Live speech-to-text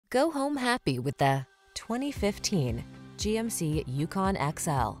Go home happy with the 2015 GMC Yukon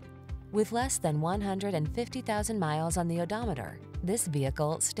XL. With less than 150,000 miles on the odometer, this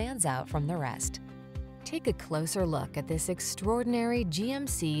vehicle stands out from the rest. Take a closer look at this extraordinary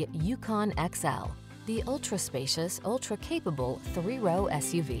GMC Yukon XL, the ultra-spacious, ultra-capable 3-row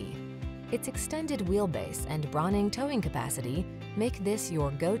SUV. Its extended wheelbase and brawning towing capacity make this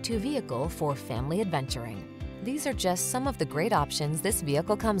your go-to vehicle for family adventuring. These are just some of the great options this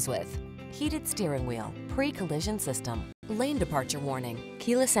vehicle comes with: heated steering wheel, pre-collision system, lane departure warning,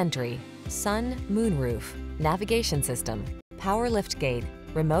 keyless entry, sun, moon roof, navigation system, power liftgate,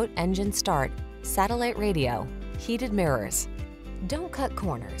 remote engine start, satellite radio, heated mirrors. Don't cut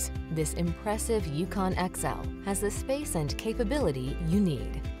corners. This impressive Yukon XL has the space and capability you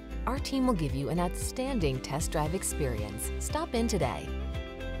need. Our team will give you an outstanding test drive experience. Stop in today.